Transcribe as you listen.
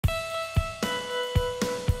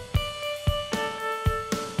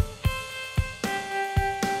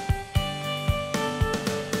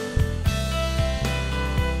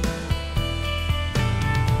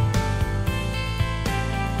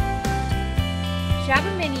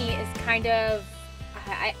Shabumeni is kind of,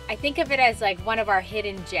 I think of it as like one of our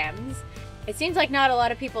hidden gems. It seems like not a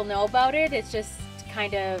lot of people know about it. It's just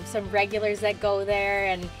kind of some regulars that go there,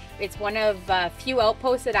 and it's one of a few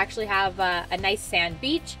outposts that actually have a nice sand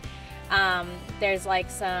beach. There's like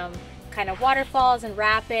some kind of waterfalls and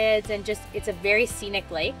rapids, and just it's a very scenic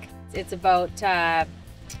lake. It's about I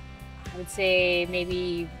would say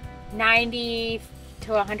maybe 90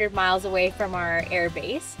 to 100 miles away from our air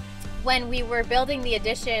base. When we were building the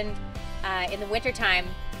addition in the wintertime,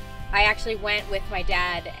 I actually went with my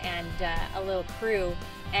dad and a little crew,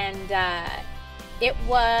 and it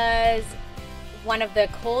was one of the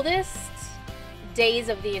coldest days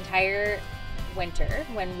of the entire winter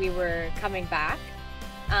when we were coming back.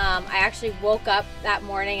 I actually woke up that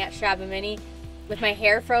morning at Shabumeni with my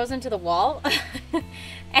hair frozen to the wall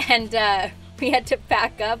and we had to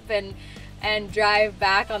pack up and drive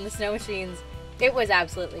back on the snow machines. It was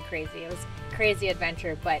absolutely crazy. It was a crazy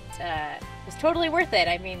adventure, but it was totally worth it.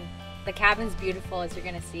 I mean, the cabin's beautiful, as you're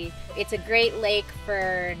gonna see. It's a great lake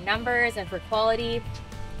for numbers and for quality,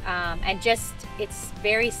 and just it's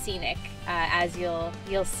very scenic, as you'll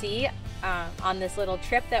see on this little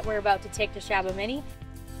trip that we're about to take to Shabumeni.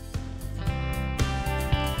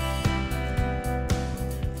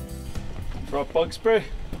 Brought bug spray?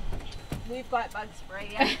 We've got bug spray,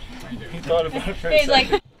 yeah. He thought about it for a He's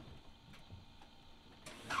second. like,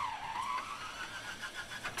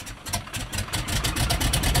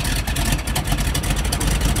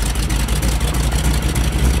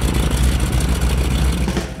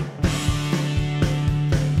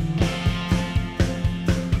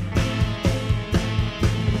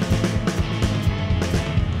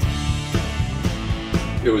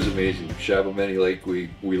 It was amazing. Shabumeni Lake,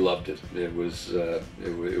 we loved it. It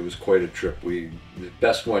was quite a trip. The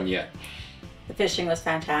best one yet. The fishing was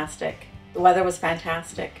fantastic. The weather was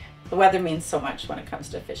fantastic. The weather means so much when it comes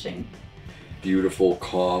to fishing. Beautiful,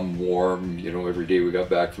 calm, warm. You know, every day we got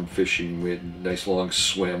back from fishing, we had a nice long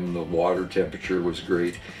swim. The water temperature was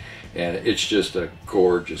great, and it's just a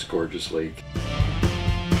gorgeous, gorgeous lake.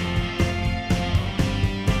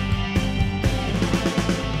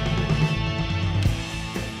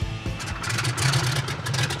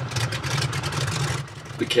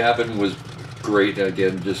 The cabin was great,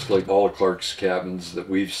 again, just like all of Clark's cabins that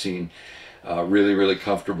we've seen. Really, really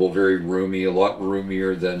comfortable, very roomy, a lot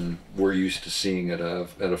roomier than we're used to seeing at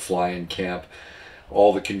a fly-in camp.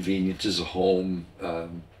 All the conveniences of home,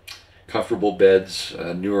 comfortable beds,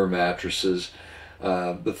 newer mattresses.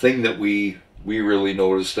 The thing that we really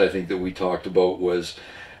noticed, I think that we talked about, was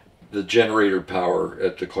the generator power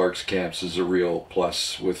at the Clark's camps is a real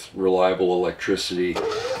plus with reliable electricity.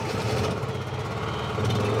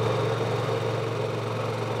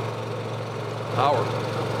 Power.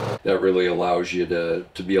 That really allows you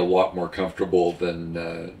to be a lot more comfortable than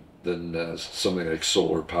something like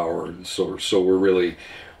solar power. And so we're really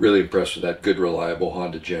impressed with that. Good, reliable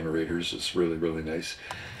Honda generators. It's really, really nice.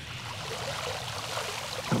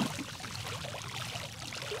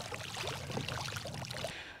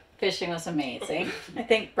 Fishing was amazing. I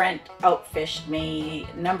think Brent outfished me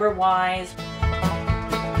number-wise.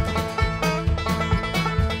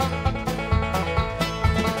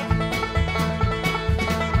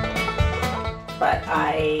 But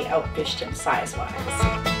I outfished him size-wise.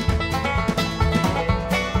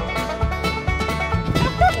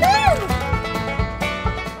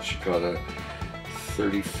 She caught a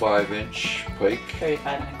 35-inch pike.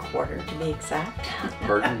 35 and a quarter to be exact.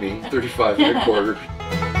 Pardon me, 35 and a quarter.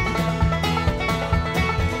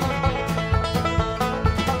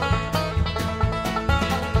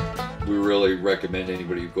 We really recommend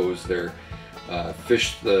anybody who goes there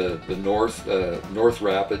fish the North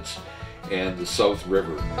Rapids and the South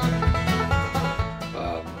River.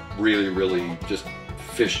 Really just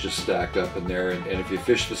fish just stacked up in there, and if you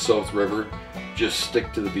fish the South River, just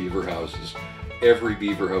stick to the beaver houses. Every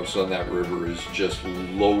beaver house on that river is just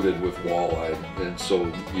loaded with walleye, and so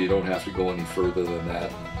you don't have to go any further than that,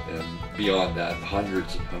 and beyond that,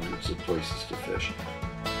 hundreds and hundreds of places to fish.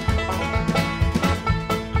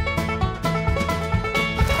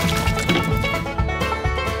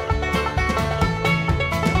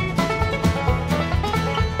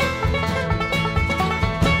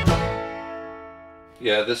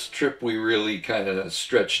 Yeah, this trip we really kind of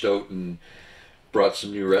stretched out and brought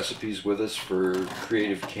some new recipes with us for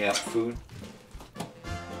creative camp food.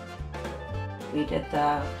 We did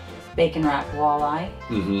the bacon wrapped walleye,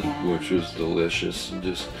 which was delicious, and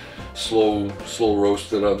just slow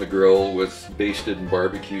roasted on the grill with basted in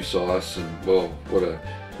barbecue sauce, and well,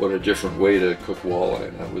 what a different way to cook walleye.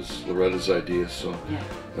 And that was Loretta's idea. So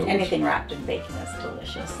yeah. Anything wrapped in bacon is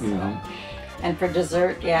delicious. So. And for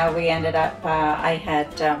dessert, yeah, we ended up, I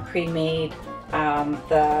had pre-made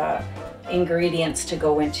the ingredients to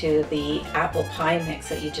go into the apple pie mix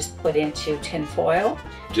that you just put into tin foil.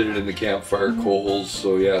 Did it in the campfire coals,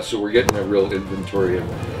 so yeah, so we're getting a real inventory of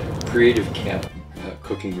creative camp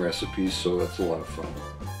cooking recipes, so that's a lot of fun.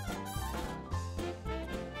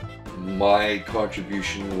 My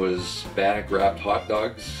contribution was bannock wrapped hot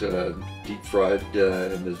dogs, deep fried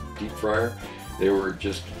in the deep fryer. They were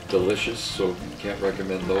just delicious, so can't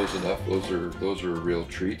recommend those enough. Those are a real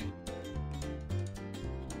treat.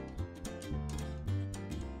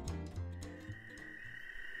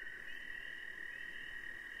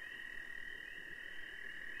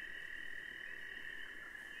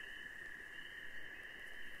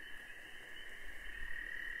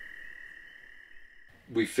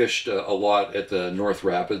 We fished a lot at the North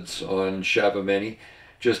Rapids on Shabumeni.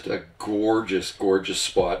 Just a gorgeous, gorgeous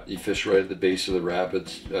spot. You fish right at the base of the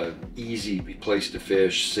rapids. Easy place to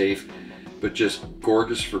fish, safe, but just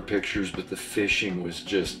gorgeous for pictures. But the fishing was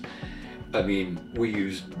just, I mean,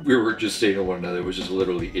 we were just saying to one another, it was just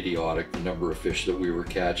literally idiotic, the number of fish that we were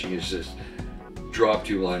catching. It's just drop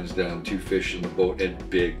 2 lines down, 2 fish in the boat, and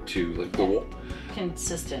big too. Like the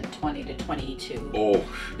Consistent 20 to 22. Oh,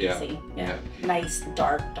 yeah. Easy. Yeah. Nice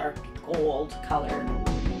dark gold color.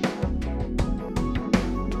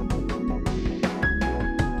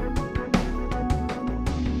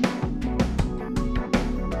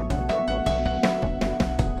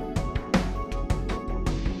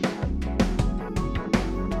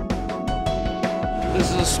 This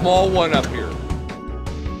is a small one up here.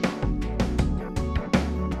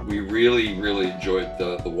 We really enjoyed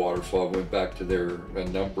the waterfall. Went back to there a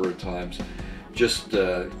number of times. Just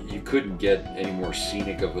you couldn't get any more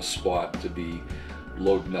scenic of a spot to be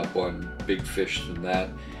loading up on big fish than that.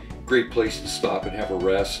 Great place to stop and have a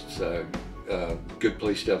rest. Good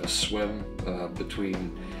place to have a swim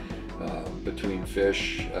between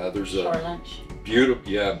fish. There's a shore lunch.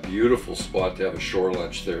 Beautiful spot to have a shore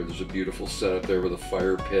lunch there. There's a beautiful setup there with a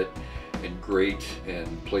fire pit and grate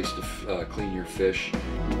and place to clean your fish.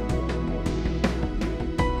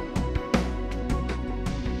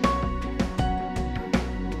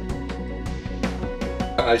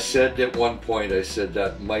 I said at one point, I said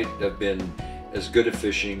that might have been as good a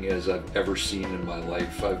fishing as I've ever seen in my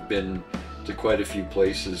life. I've been to quite a few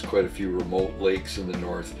places, quite a few remote lakes in the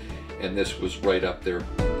north, and this was right up there.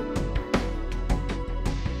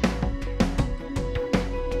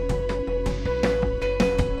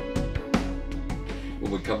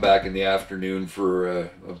 When we come back in the afternoon for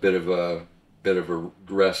a bit of a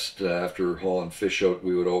rest after hauling fish out,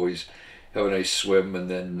 we would always have a nice swim and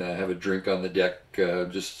then have a drink on the deck,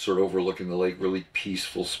 just sort of overlooking the lake, really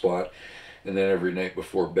peaceful spot. And then every night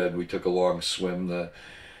before bed we took a long swim.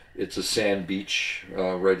 It's a sand beach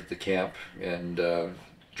right at the camp, and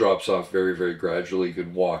drops off very gradually. You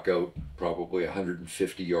can walk out probably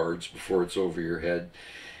 150 yards before it's over your head.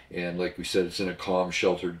 And like we said, it's in a calm,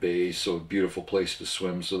 sheltered bay, so a beautiful place to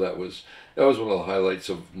swim. So that was one of the highlights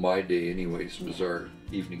of my day anyways, was our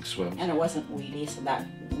evening swims. And it wasn't weedy, so that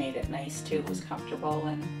made it nice too. It was comfortable,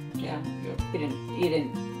 and yeah. You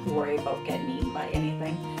didn't worry about getting eaten by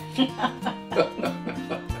anything.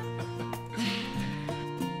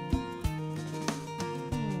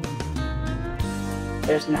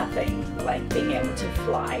 There's nothing like being able to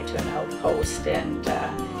fly to an outpost and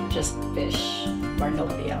just fish where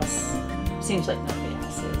nobody else, seems like nobody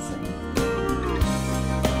else is.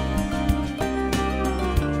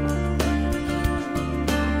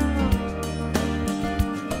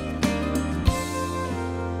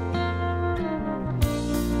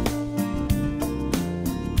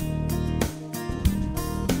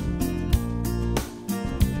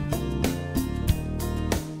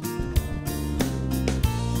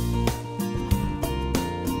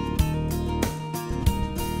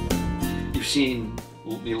 You've seen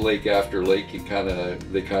lake after lake, they kind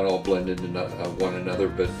of all blend into one another,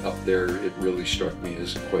 but up there it really struck me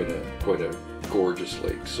as quite a gorgeous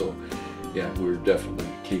lake. So yeah, we were definitely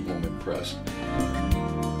came home impressed.